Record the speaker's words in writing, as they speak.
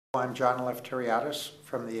I'm John Eleftreriades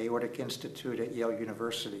from the Aortic Institute at Yale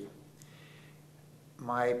University.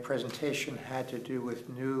 My presentation had to do with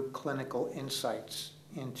new clinical insights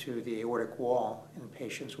into the aortic wall in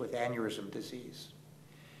patients with aneurysm disease.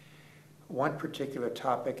 One particular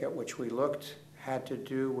topic at which we looked had to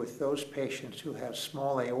do with those patients who have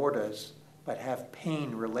small aortas but have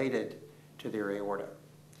pain related to their aorta.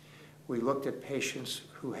 We looked at patients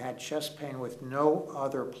who had chest pain with no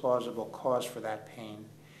other plausible cause for that pain.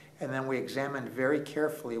 And then we examined very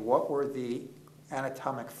carefully what were the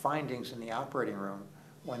anatomic findings in the operating room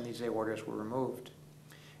when these aortas were removed.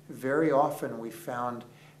 Very often we found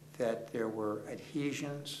that there were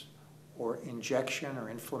adhesions or injection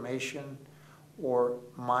or inflammation or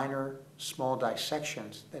minor small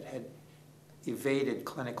dissections that had evaded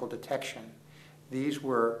clinical detection. These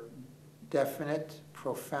were definite,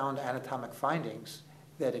 profound anatomic findings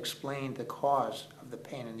that explained the cause of the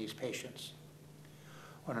pain in these patients.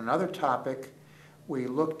 On another topic, we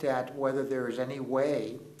looked at whether there is any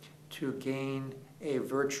way to gain a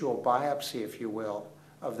virtual biopsy, if you will,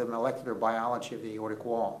 of the molecular biology of the aortic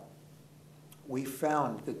wall. We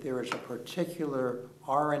found that there is a particular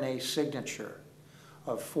RNA signature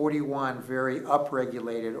of 41 very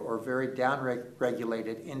upregulated or very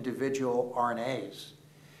downregulated individual RNAs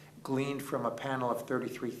gleaned from a panel of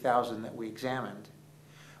 33,000 that we examined,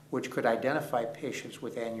 which could identify patients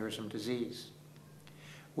with aneurysm disease.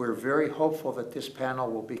 We're very hopeful that this panel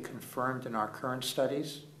will be confirmed in our current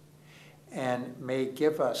studies and may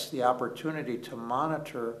give us the opportunity to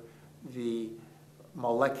monitor the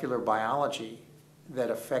molecular biology that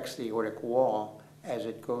affects the aortic wall as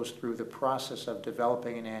it goes through the process of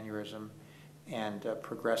developing an aneurysm and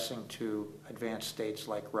progressing to advanced states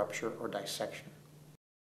like rupture or dissection.